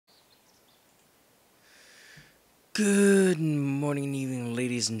Good morning and evening,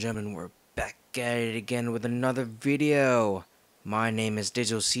 ladies and gentlemen. We're back at it again with another video. My name is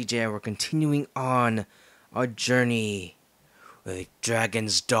Digital CJ and we're continuing on our journey with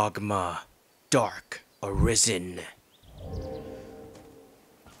Dragon's Dogma Dark Arisen.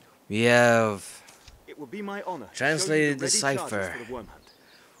 We have It will be my honor translated the to show you the ready charges cipher. for the Wyrm hunt.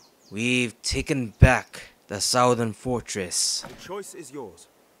 We've taken back the southern fortress. The choice is yours.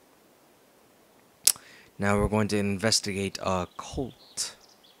 Now we're going to investigate a cult.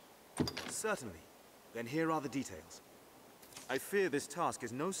 Certainly. Then here are the details. I fear this task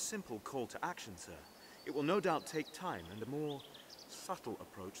is no simple call to action, sir. It will no doubt take time and a more subtle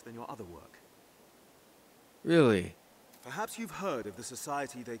approach than your other work. Really? Perhaps you've heard of the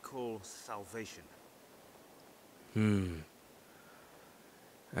society they call Salvation.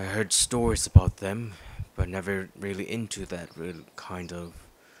 I heard stories about them, but never really into that kind of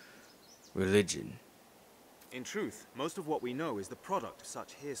religion. In truth, most of what we know is the product of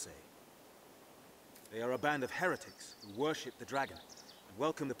such hearsay. They are a band of heretics who worship the dragon and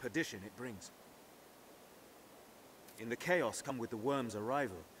welcome the perdition it brings. In the chaos come with the Wyrm's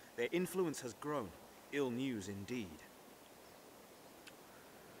arrival, their influence has grown. Ill news indeed.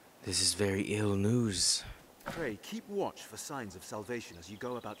 This is very ill news. Pray, keep watch for signs of salvation as you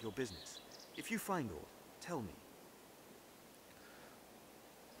go about your business. If you find aught, tell me.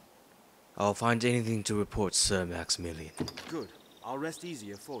 I'll find anything to report, Sir Maximilian. Good. I'll rest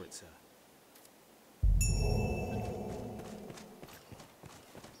easier for it, sir.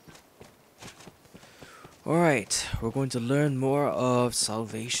 Alright, we're going to learn more of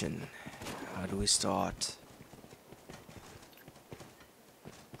salvation. How do we start?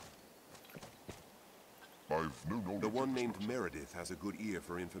 The one named Meredith has a good ear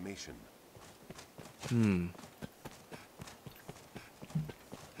for information.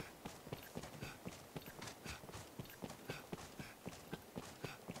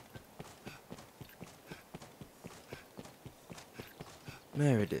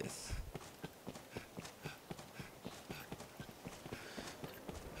 Meredith.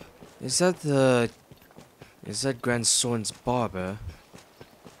 Is that Grand Soren's barber?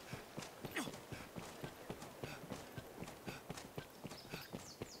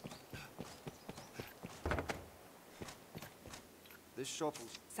 This shop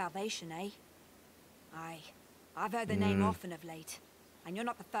is... Salvation, eh? Aye. I've heard the name often of late. And you're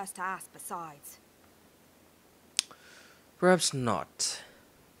not the first to ask besides. Perhaps not.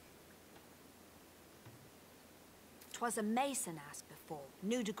 'Twas a mason asked before,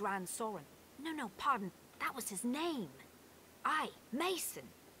 knew de Grand Soren. No, pardon. That was his name. Aye, Mason.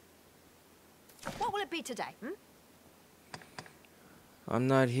 What will it be today, I'm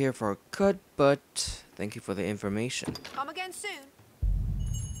not here for a cut, but thank you for the information. Come again soon.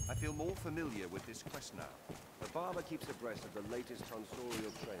 I feel more familiar with this quest now. The barber keeps abreast of the latest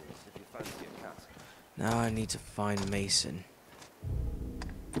tonsorial trends if you fancy a cat. Now I need to find Mason.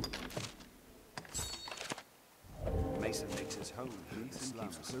 Mason makes his home in the Mason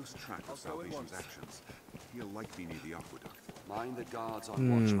keeps slums. close track of Salvation's actions. He'll like me near the aqueduct. Mind the guards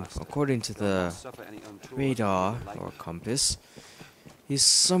on watch, Master. According to They'll the not suffer any untoward radar from the or light. compass, he's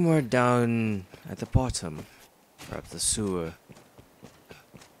somewhere down at the bottom. Perhaps the sewer.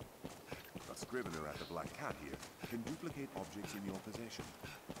 A scrivener at the Black Cat here can duplicate objects in your possession.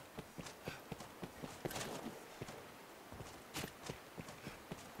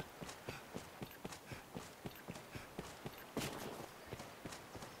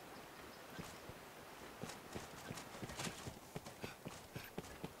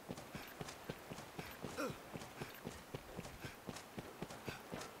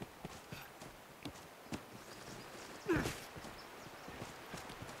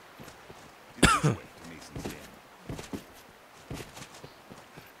 This way to Mason's den.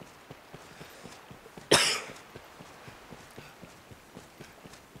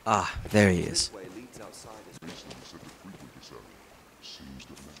 Ah, there he is. This way leads outside his...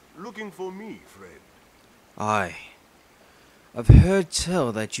 Looking for me, friend. Aye. I've heard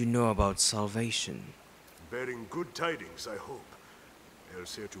tell that you know about salvation. Bearing good tidings, I hope.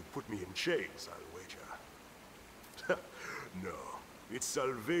 Else here to put me in chains, I'll wager. No, it's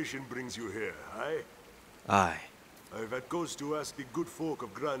salvation brings you here, aye? Aye. I've had cause to ask the good folk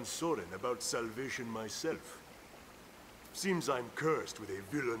of Grand Soren about salvation myself. Seems I'm cursed with a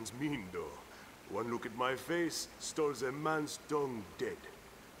villain's mien, though. One look at my face, stalls a man's tongue dead.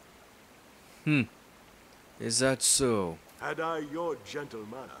 Is that so? Had I your gentle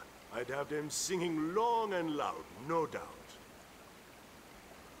manner, I'd have them singing long and loud, no doubt.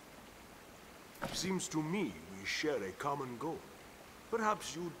 Seems to me we share a common goal.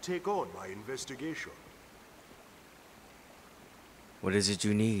 Perhaps you'd take on my investigation. What is it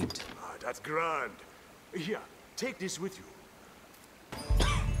you need? Ah, that's grand. Here, take this with you.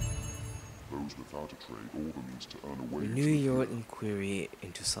 Those without a trade all the means to earn a wage. Renew your inquiry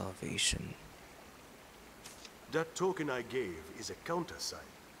into salvation. That token I gave is a countersign.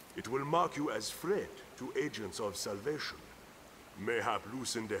 It will mark you as friend to agents of salvation. Mayhap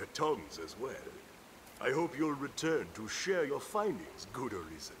loosen their tongues as well. I hope you'll return to share your findings, good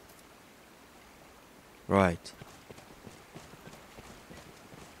Arisen. Right.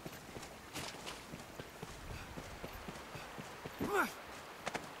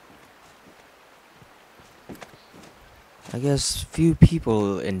 I guess few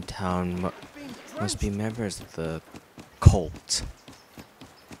people in town must be members of the cult.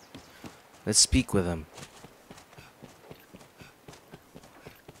 Let's speak with them.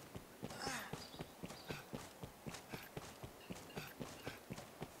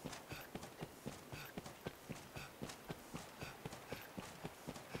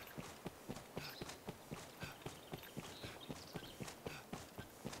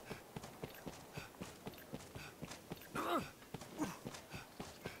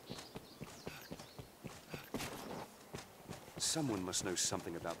 Someone must know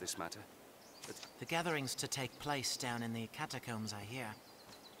something about this matter. The gathering's to take place down in the catacombs, I hear.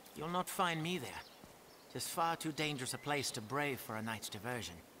 You'll not find me there. It's far too dangerous a place to brave for a night's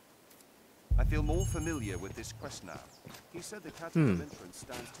diversion. I feel more familiar with this quest now. He said the catacomb entrance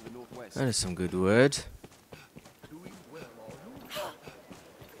stands to the northwest. That is some good word. Doing well, are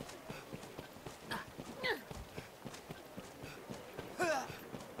you?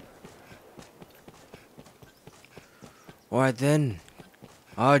 Alright then.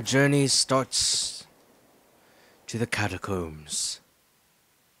 Our journey starts to the catacombs.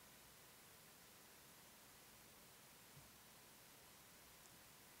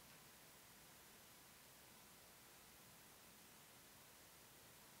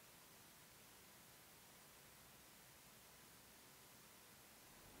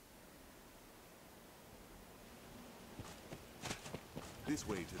 This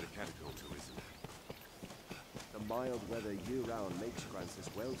way to the catacombs, Arisen. The mild weather year-round makes Grancis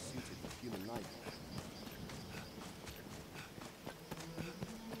well suited for human life.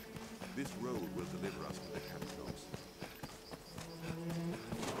 This road will deliver us to the catacombs.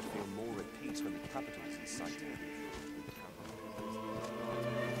 I feel more at peace when the capital is in sight.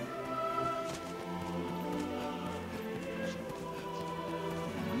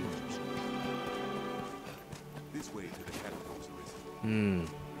 This way to the catacombs, Arisen.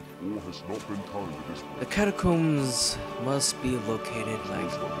 All has not been kind to this The catacombs must be located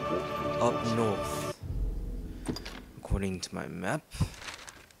like up north, according to my map.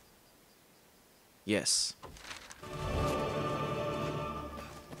 Yes.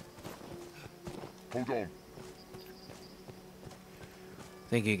 Hold on.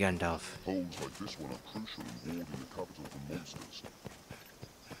 Thank you, Gandalf. Holes like this one are crucial in warding the capital from monsters.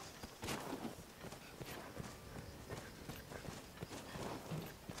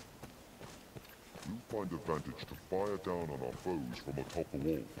 We'll find advantage to fire down on our foes from atop the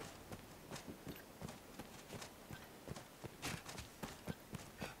wall.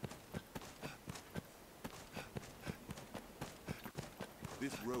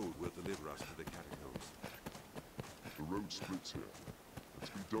 This road will deliver us to the catacombs. The road splits here.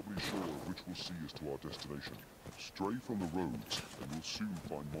 Let's be doubly sure of which will see us to our destination. Stray from the roads, and we'll soon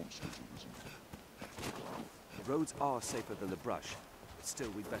find monsters arisen. The roads are safer than the brush, but still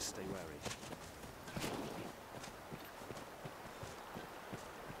we'd best stay wary.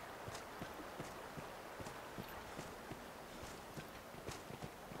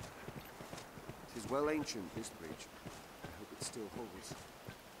 It is well ancient, this bridge. I hope it still holds.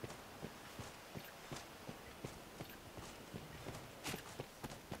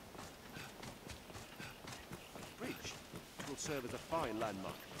 A bridge. It will serve as a fine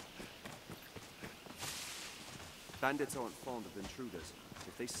landmark. Bandits aren't fond of intruders.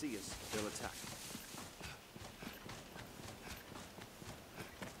 If they see us, they'll attack.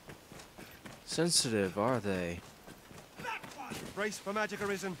 Sensitive, are they? Brace for magic,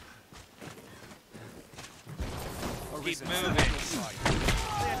 Arisen. Keep moving.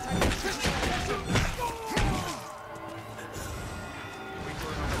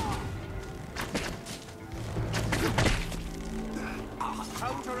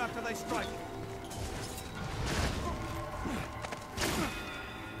 Counter after they strike.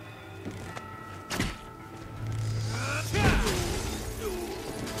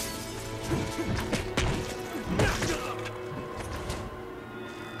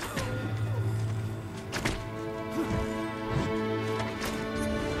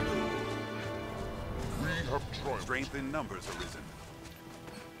 We have triumphed. Strength in numbers, Arisen.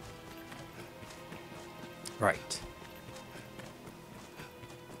 Right.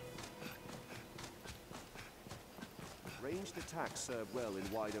 Ranged attacks serve well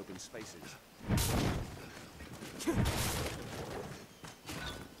in wide open spaces.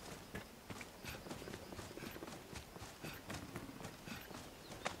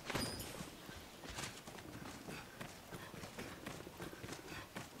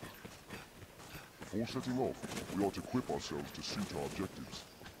 Before setting off, we ought to equip ourselves to suit our objectives.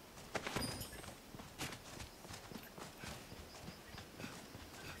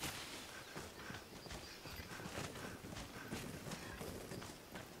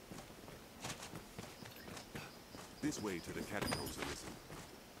 This way to the catacombs, Arisen.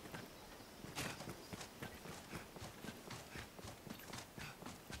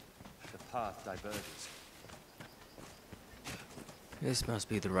 The path diverges. This must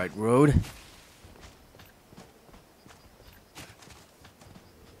be the right road.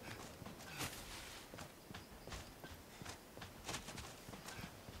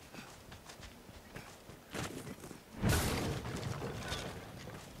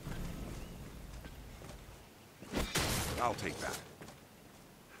 I'll take that.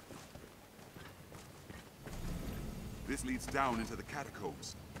 This leads down into the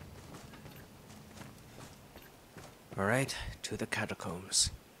catacombs. Alright, to the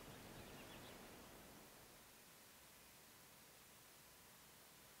catacombs.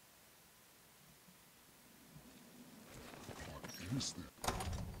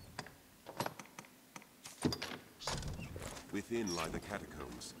 Within lie the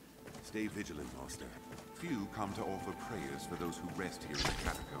catacombs. Stay vigilant, Master. Few come to offer prayers for those who rest here in the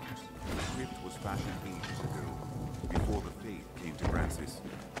catacombs. The crypt was fashioned ages ago, before the faith came to Francis.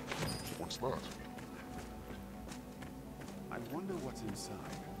 What's that? I wonder what's inside.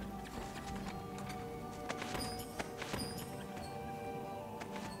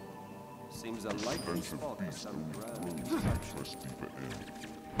 Seems a likely Ancient spot for beast some only grand grows contraption. less deeper in.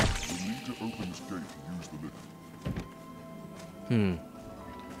 We'll need to open this gate to use the lift.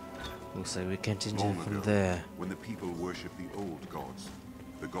 Looks like we continue Long from ago, there. when the people worshipped the old gods,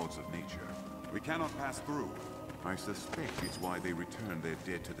 the gods of nature, we cannot pass through. I suspect it's why they returned their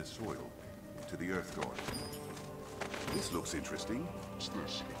dead to the soil, to the earth god. This looks interesting. What's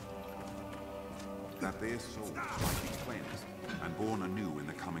this? That their souls might be cleansed and born anew in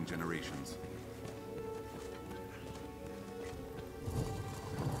the coming generations.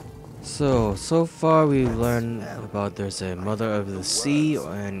 So far we've learned about there's a mother of the sea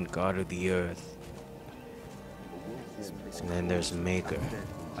and god of the earth. And then there's a maker.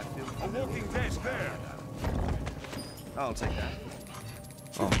 A walking dead there! I'll take that.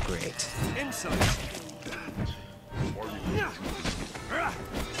 Oh, great. Inside.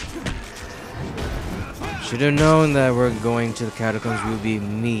 Should have known that we're going to the catacombs, we'll be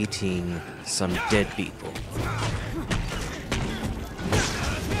meeting some dead people.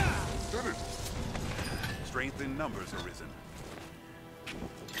 Strength in numbers, Arisen.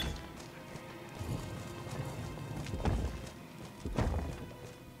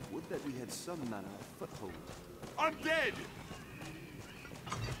 Would that we had some manner of foothold. I'm dead!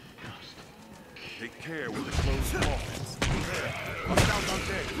 Take care with the closed coffins. Watch out, I'm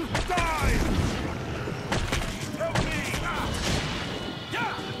dead. Die! Help me!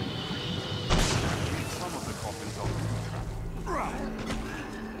 Yeah! Some of the coffins are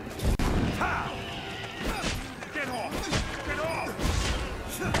Get off! Get off!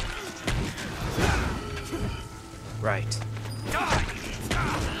 Right. Die!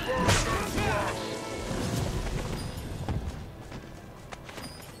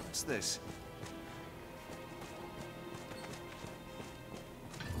 What's this?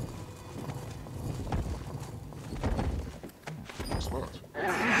 What's that? All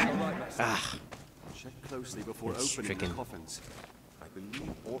right, Master. Ah, Check closely before It's opening stricken. the coffins. I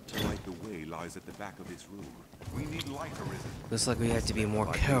believe ought to light the way lies at the back of this room. We need light, Arisen. looks like we have to be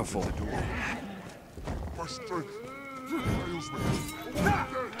more careful. My strength fails me.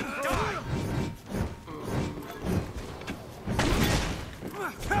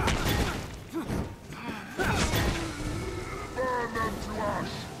 Burn them to ash!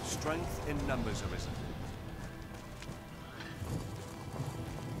 Strength in numbers, Arisen.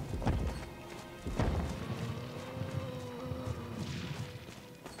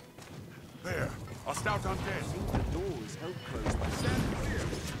 There, a stout undead. Seems the door is held closed by Stand clear.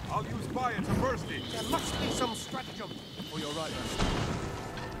 I'll use fire to burst it. There must be some stratagem. Oh, you're right, Master.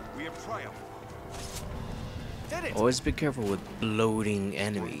 We have triumphed. Did it! Always be careful with bloating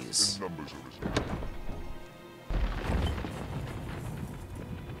enemies. In numbers, Arisen.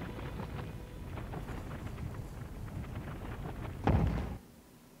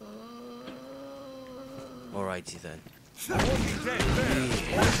 fight you then.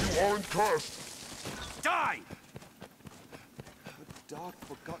 You aren't cursed! Die! The dark,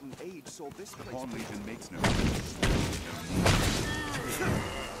 forgotten age saw this place. Pawn Legion makes no sense.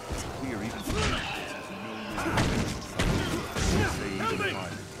 It's clear even from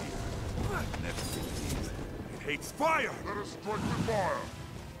It hates fire! Let us strike with fire!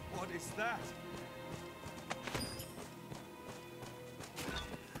 What is that?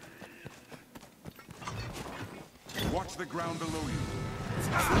 Watch the ground below you.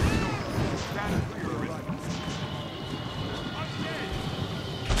 Stand clear, Arisen.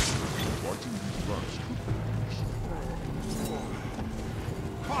 Fighting these rats could be useful.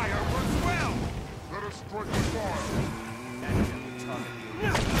 Fire works well! Let us strike with fire!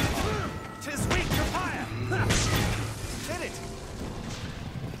 Tis weak to fire! Hit it!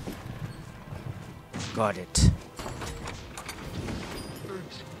 Got it.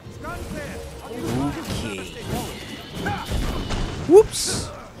 Gun clear! Okay. Whoops!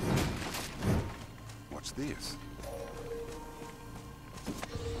 What's this?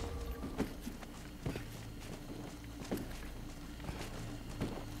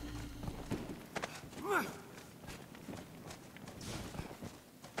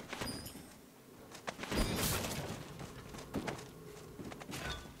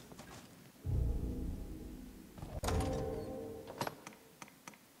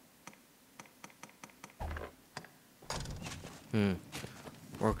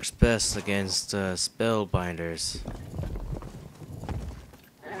 Works best against spellbinders.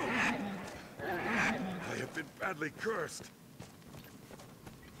 I have been badly cursed.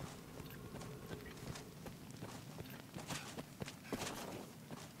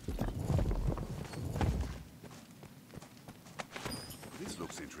 This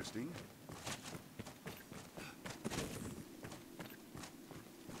looks interesting.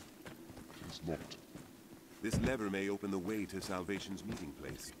 It's locked. This lever may open the way to Salvation's meeting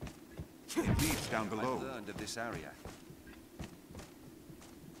place. It leads down below. I've learned of this area.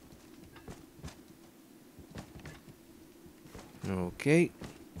 Okay.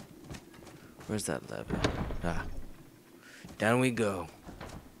 Where's that lever? Ah. Down we go.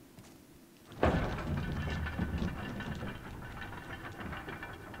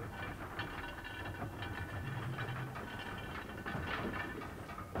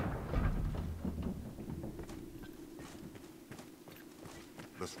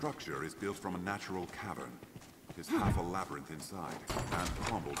 The structure is built from a natural cavern. It is half a labyrinth inside, and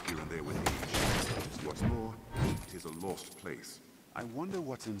crumbled here and there with age. What's more, it is a lost place. I wonder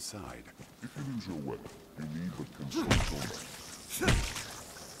what's inside. If you lose your weapon, you need but consult combat. Still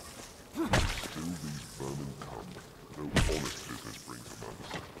these vermin come. No honest business brings a man to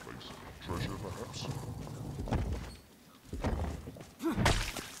such a place. Treasure, perhaps?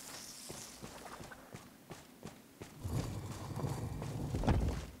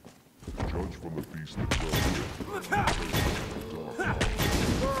 Judge from the beast that dwells here.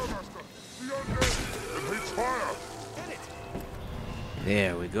 Wyrmaster! The undead! It hates fire!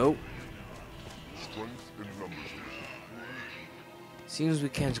 There we go. Strength in numbers. Seems we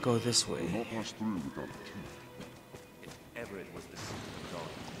can't go this way. Will not pass through without a tooth. Ever it was the seat of God.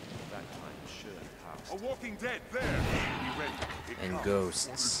 That time is surely past. A walking dead there! Be ready. It And comes.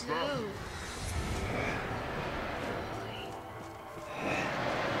 ghosts.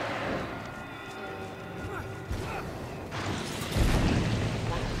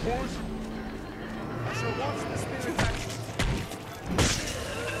 Poison! I shall watch the spirit action.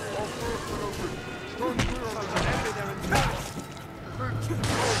 Our first and open! Stand clear of the Envy their intelligence.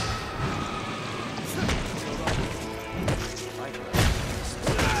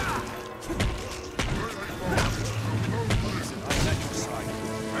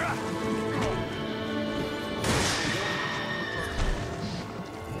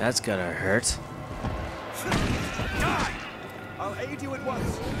 That's gotta hurt. Die! I'll aid you at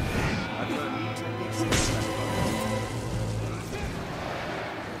once. I've learned new techniques in this.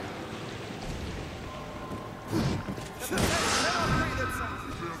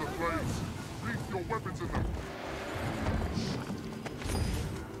 Clear the flames! Wreath your weapons in them!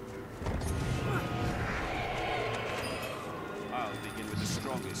 I'll begin with the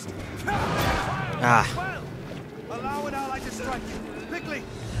strongest. Ah. Well, allow an ally to strike you. Quickly!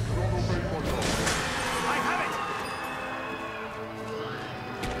 Don't obey my order. I have it!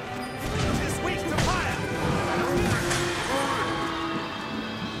 It is weak to fire!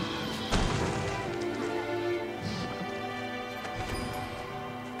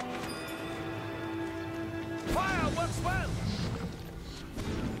 Fire works well!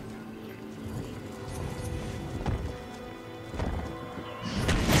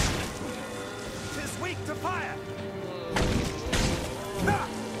 It is weak to fire!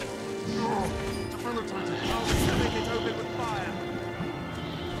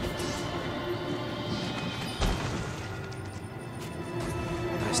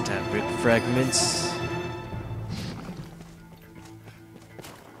 Fabric fragments.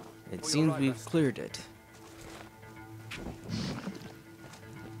 It seems we've cleared it.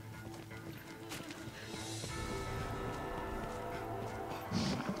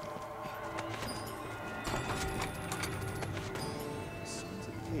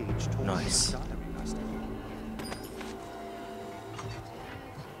 Nice.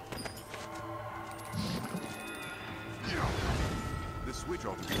 The switch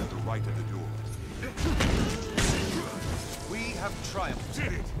ought to be at the right of the door. We have triumphed.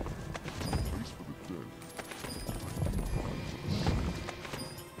 Did it! Place for the dead.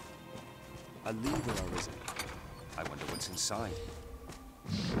 A lever, Arisen. I wonder what's inside.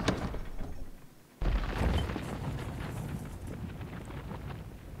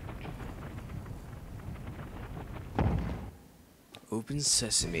 Open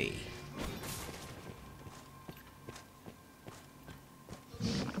sesame.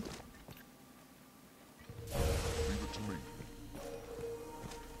 Leave it to me.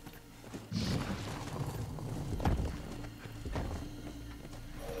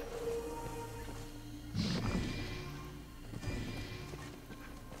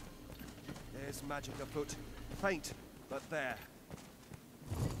 There's magic afoot. Faint, but there.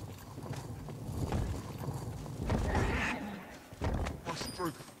 My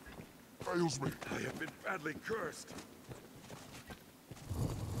strength fails me. I have been badly cursed.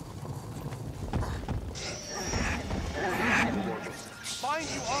 Find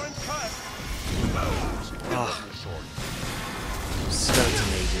you aren't cursed! Skeleton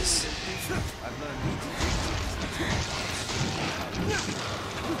mages. I've learned.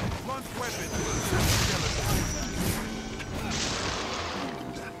 Blunt weapon.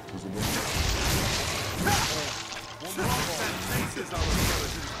 There's another.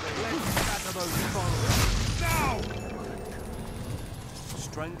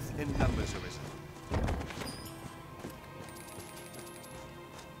 Strength in numbers, Arisen.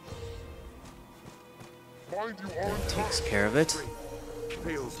 Find you aren't Takes care of it.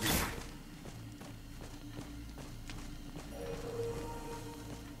 Fails me.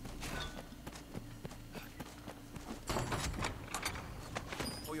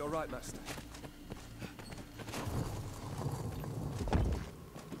 Oh, you're right, Master.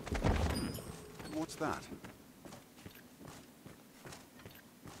 What's that?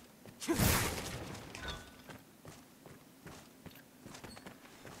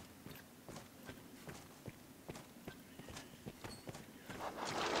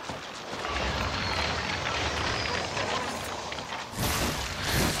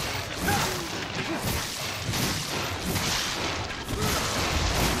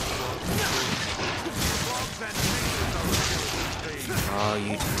 Oh,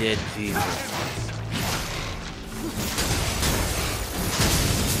 you dead people.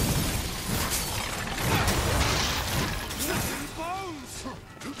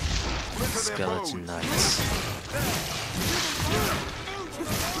 Skeleton knights.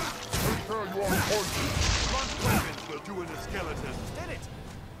 Prepare you on point. Blunt weapons will do in a skeleton. Did it!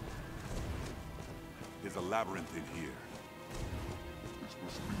 There's a labyrinth in here. This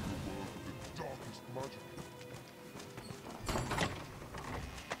must be the world of the darkest magic.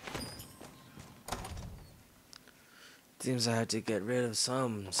 Seems I had to get rid of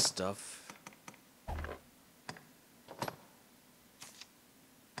some stuff.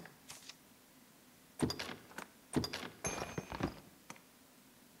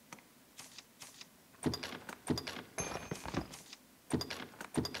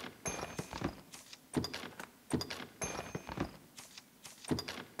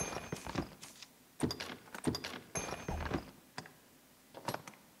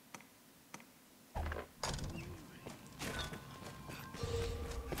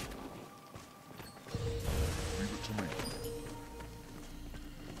 Leave it to me.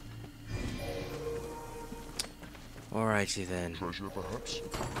 Alrighty then. Treasure, perhaps?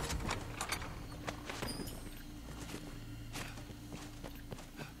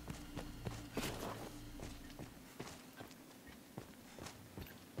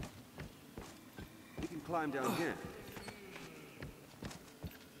 We can climb down here.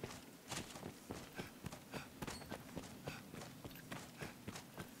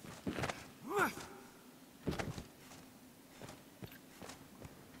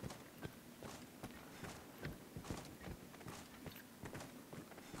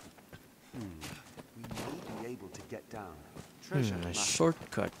 We may be able to get down. Treasure A must-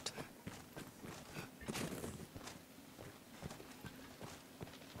 shortcut.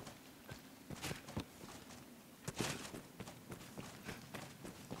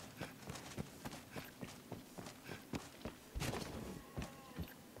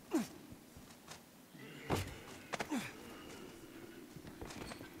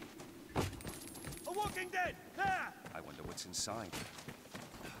 Walking Dead! There! I wonder what's inside.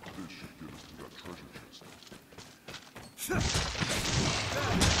 This should get us to that treasure chest.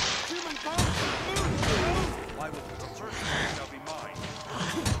 Human bones! Move! Why would the first one shall be mine?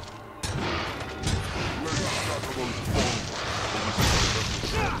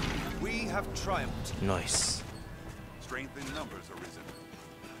 We have triumphed. Nice. Strength in numbers, Arisen.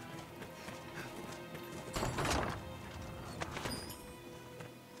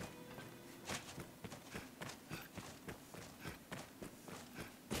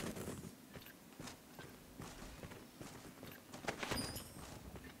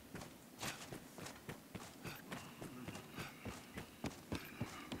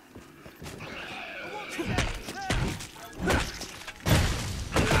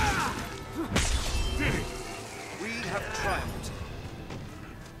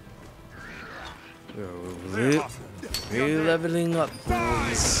 We're leveling up,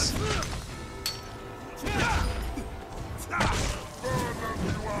 boys.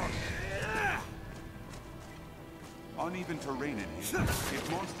 Uneven terrain in here.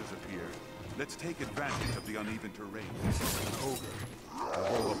 If monsters appear, let's take advantage of the uneven terrain. Of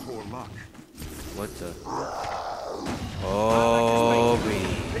all the poor luck. What the? Oh,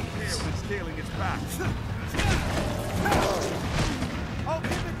 Take care when scaling its back. I'll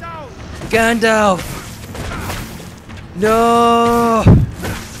keep it down! Gandalf! No!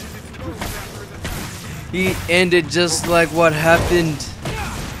 He ended just like what happened.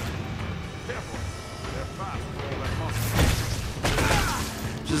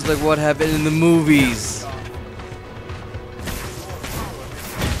 Just like what happened in the movies.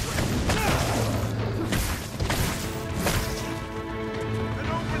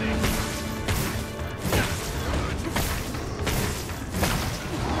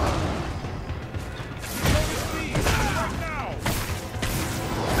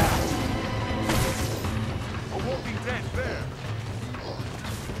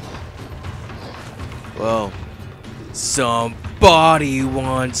 Well, somebody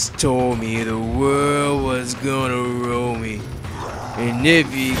once told me the world was gonna roll me, and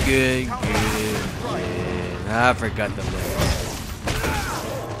if you could get it, I forgot the lyrics.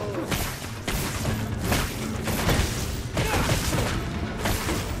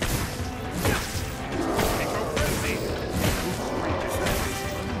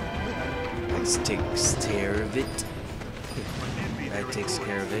 This takes care of it. That takes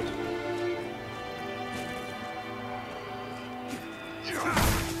care of it.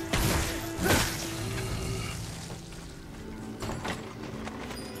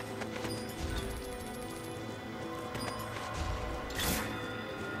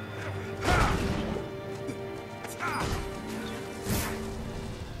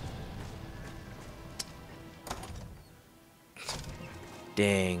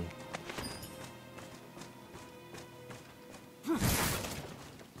 Dang.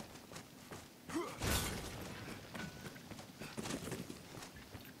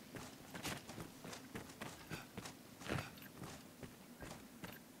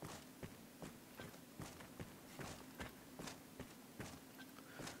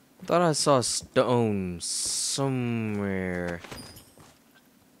 Thought I saw stone somewhere.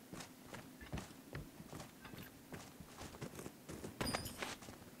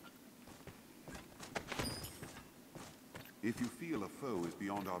 If you feel a foe is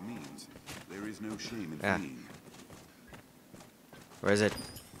beyond our means, there is no shame in Ah. fleeing. Where is it?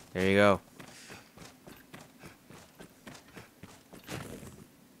 There you go.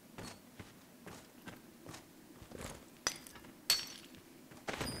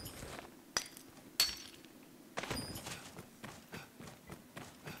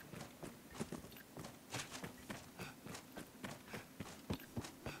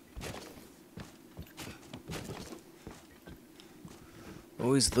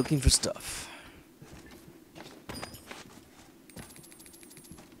 Always looking for stuff.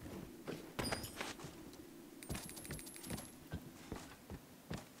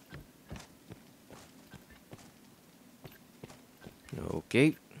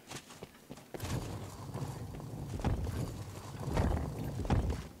 Okay.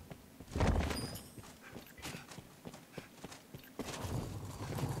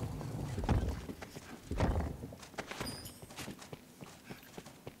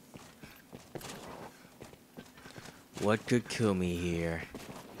 What could kill me here?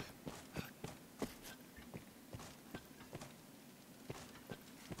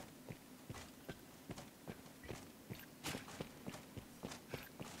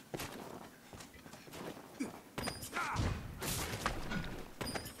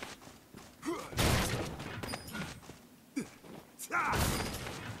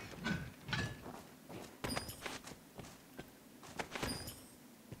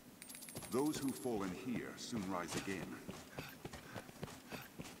 Those who fall in here soon rise again.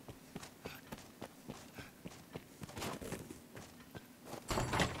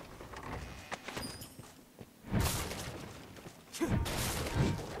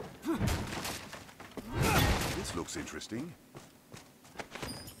 This looks interesting.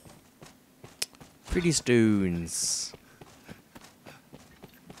 Pretty stones.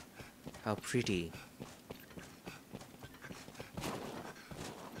 How pretty.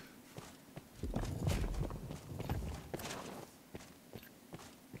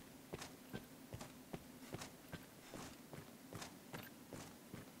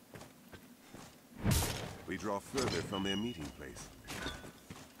 We draw further from their meeting place.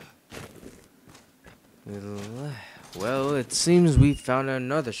 Well, it seems we found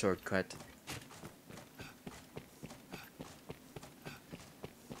another shortcut.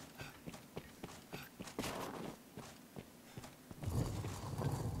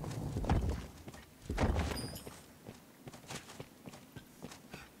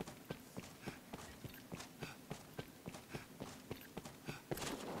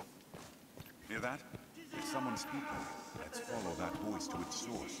 Hear that? It's someone speaking. Let's follow that voice to its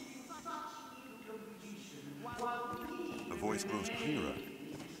source. The voice grows clearer.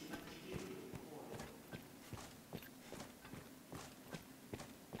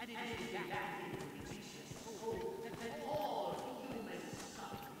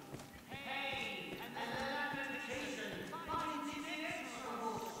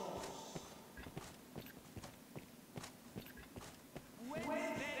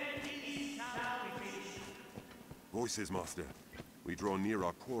 Voices, Master. We draw near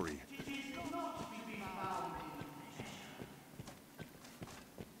our quarry.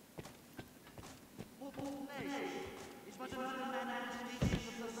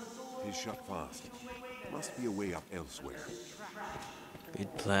 He's shut fast. Must be a way up elsewhere.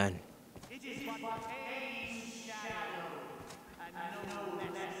 Good plan.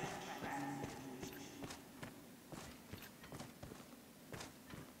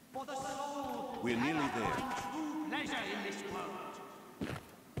 We're nearly there. Pleasure in this world.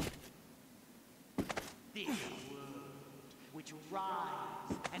 This world which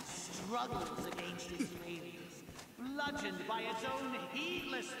rides and struggles against its failures, bludgeoned by its own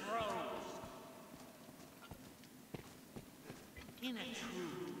heedless throes. In a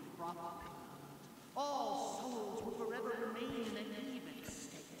true, proper world, all souls will forever remain in an even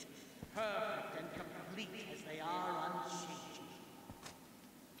state, perfect and complete as they are unchanging.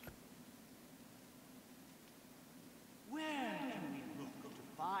 Where can we look to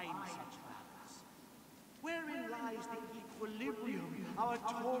find such balance? Wherein lies the equilibrium our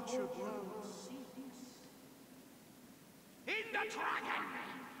tortured world seeks? In the dragon!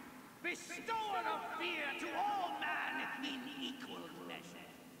 Bestower of fear to all man in equal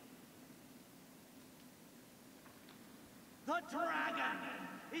measure. The dragon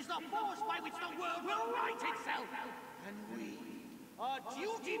is the force by which the world will right itself, and we are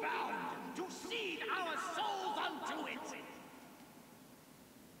duty-bound to cede our souls unto it.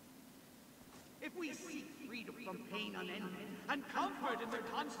 If we seek freedom from pain unending, and comfort in the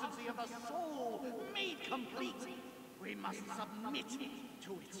constancy of the soul made complete, we must submit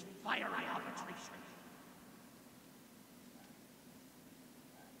to its fiery arbitration.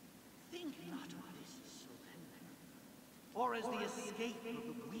 Think not of this as surrender, or as the escape of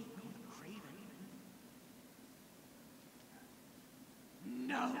the weak or the craven.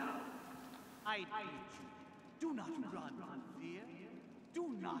 No! I bid you, do not run from fear.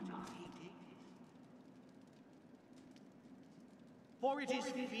 Do not hate it. For it is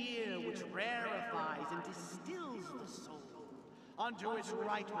fear which rarefies and distills the soul unto its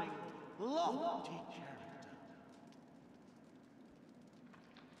right-wing, lofty character.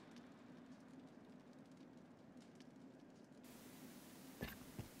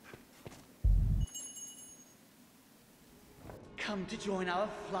 Come to join our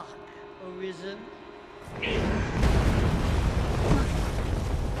flock, Arisen.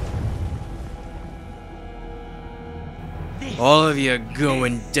 All of you are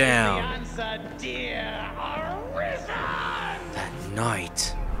going down. The answer, dear Arisen! That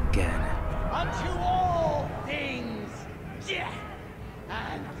night again. Unto all things, death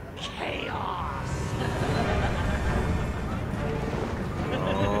and chaos.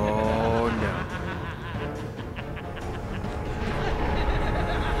 Oh no.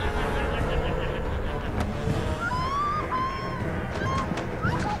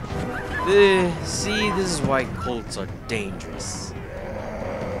 See, this is why cults are dangerous.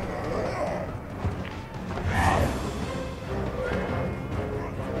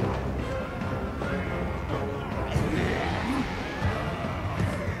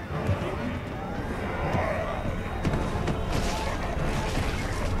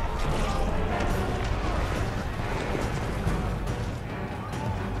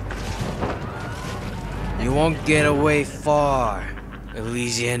 You won't get away far,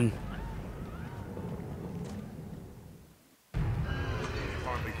 Elysian.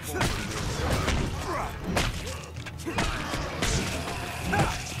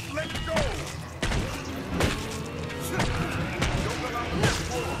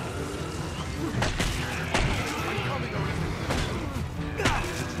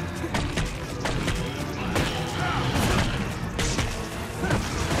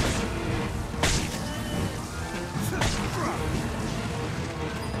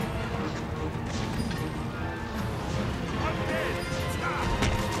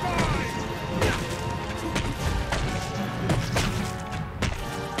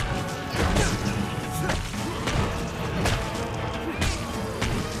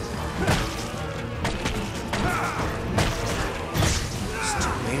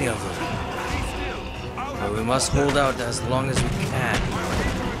 But we must hold out as long as we can.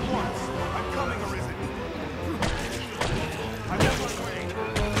 I'm coming, Arisen. I'm on my way.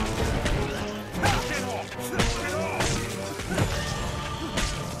 Get off! Get off!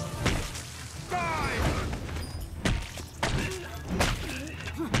 Die!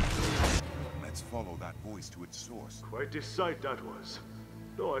 Let's follow that voice to its source. Quite a sight that was.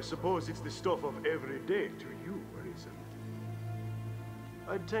 Though I suppose it's the stuff of every day to you, Arisen.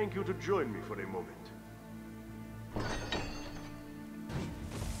 I'd thank you to join me for a moment.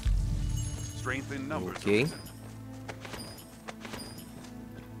 Strength in numbers. Okay.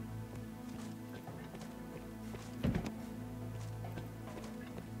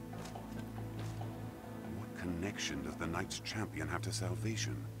 What connection does the Knight's champion have to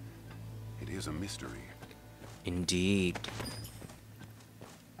salvation? It is a mystery. Indeed.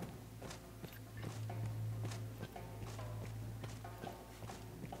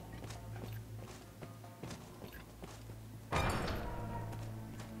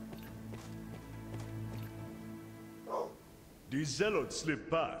 The zealots slipped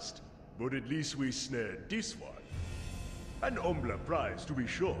past, but at least we snared this one. An humbler prize, to be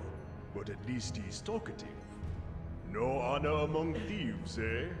sure, but at least he's talkative. No honor among thieves,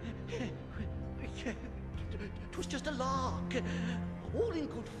 eh? It was just a lark. All in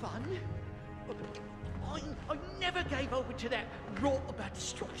good fun. I never gave over to that rot about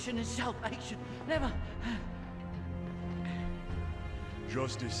destruction and salvation. Never.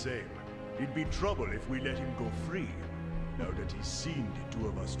 Just the same, it'd be trouble if we let him go free, now that he's seen the two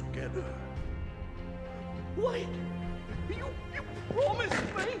of us together. Wait! You promised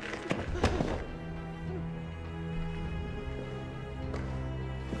me!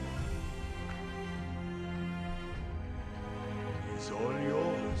 He's all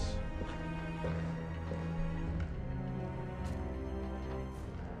yours.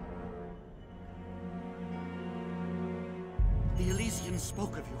 The Elysian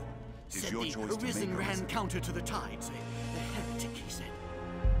spoke of you. It's Said your the choice to Arisen make, ran Arisen. counter to the tides. A heretic, he said.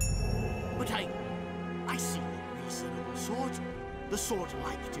 But I see no reason of the sort. The sort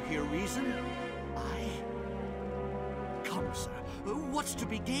like to hear reason. Come, sir. What's to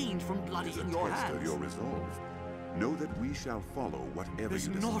be gained from It is a bloodying your test of hands? your resolve. Know that we shall follow whatever There's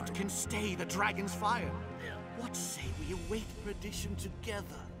you naught decide. can stay the dragon's fire. What say we await perdition together?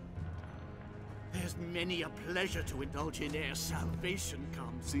 There's many a pleasure to indulge in ere salvation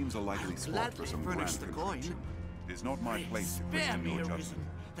comes. Seems a likely I'll spot gladly for some furnish grand the coin. contradiction. It is not my Pray place to spare question me, your Arisen, judgment.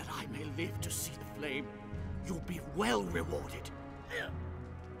 that I may live to see the flame. You'll be well rewarded.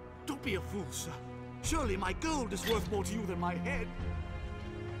 Don't be a fool, sir. Surely my gold is worth more to you than my head.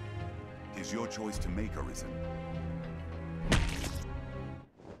 It is your choice to make, Arisen.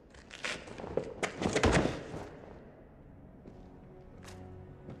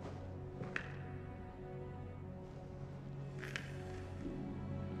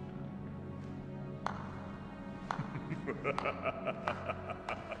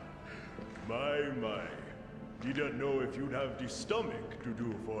 My. Didn't know if you'd have the stomach to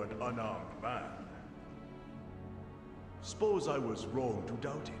do for an unarmed man. Suppose I was wrong to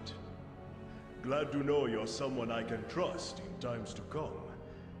doubt it. Glad to know you're someone I can trust in times to come.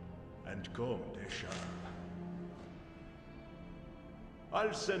 And come they shall.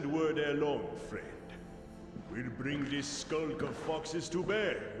 I'll send word ere long, friend. We'll bring this skulk of foxes to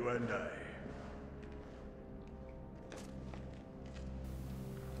bear, you and I.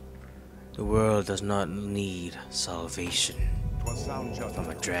 The world does not need salvation 'Twas sound from a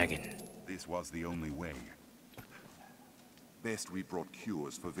judgment. dragon. This was the only way. Best we brought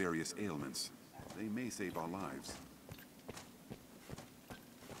cures for various ailments. They may save our lives.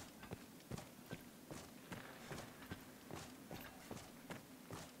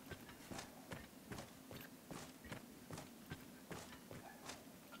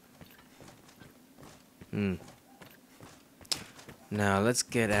 Now let's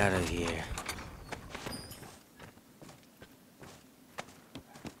get out of here.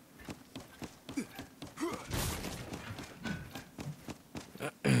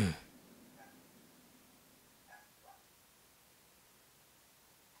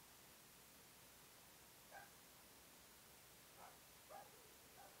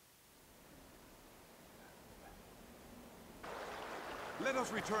 Let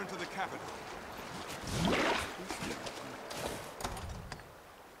us return to the capital.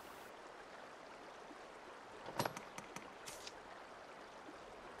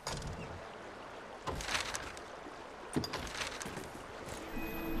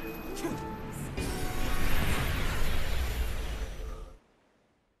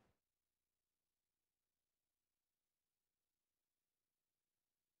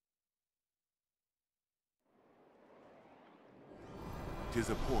 Tis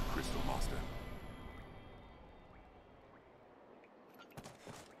a port crystal, Master.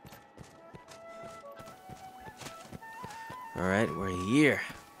 Alright, we're here.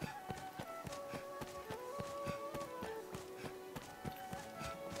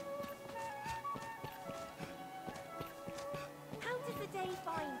 How did the day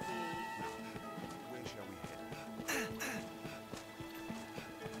find you? Where shall we head?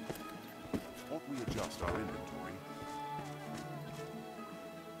 Won't we adjust our inventory?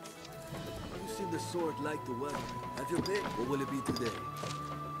 You seem the sort like the weather. Have your pick, or will it be today?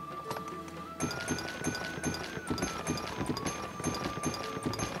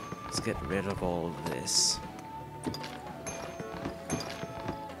 Let's get rid of all of this.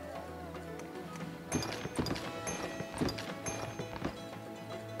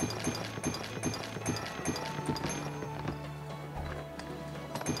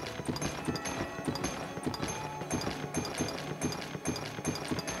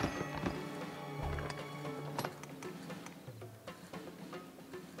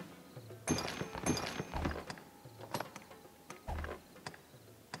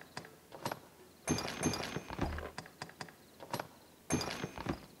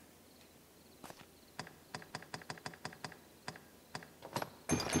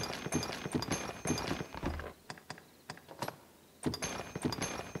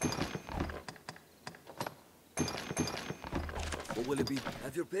 Or will it be?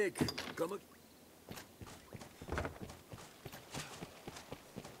 Have your pick. Come on.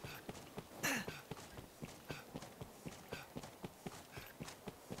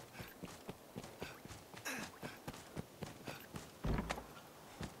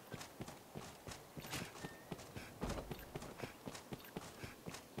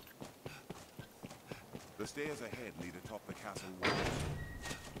 The stairs ahead lead atop the castle walls.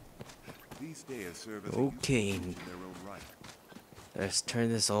 These stairs serve as Okay. a useful route in their own right. Let's turn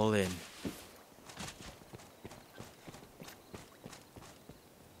this all in.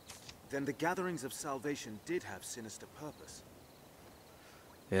 Then the gatherings of salvation did have sinister purpose.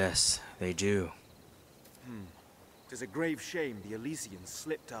 Yes, they do. Tis a grave shame the Elysians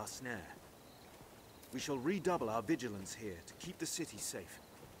slipped our snare. We shall redouble our vigilance here to keep the city safe.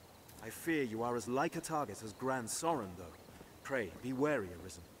 I fear you are as like a target as Grand Sorin, though. Pray, be wary,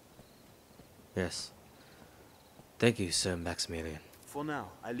 Arisen. Yes. Thank you, Sir Maximilian. For now,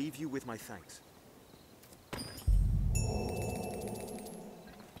 I leave you with my thanks.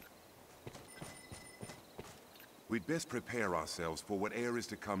 We'd best prepare ourselves for whatever is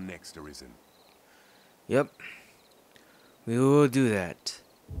to come next, Arisen. Yep. We will do that.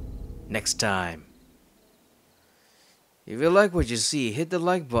 Next time. If you like what you see, hit the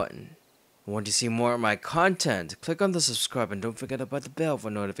like button. Want to see more of my content? Click on the subscribe and don't forget about the bell for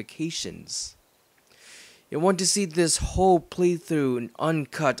notifications. You want to see this whole playthrough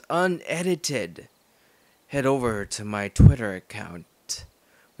uncut, unedited? Head over to my Twitter account,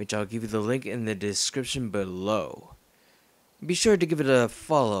 which I'll give you the link in the description below. Be sure to give it a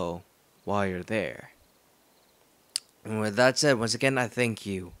follow while you're there. And with that said, once again, I thank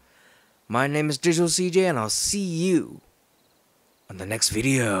you. My name is Digital CJ, and I'll see you on the next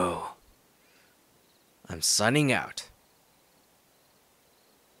video. I'm signing out.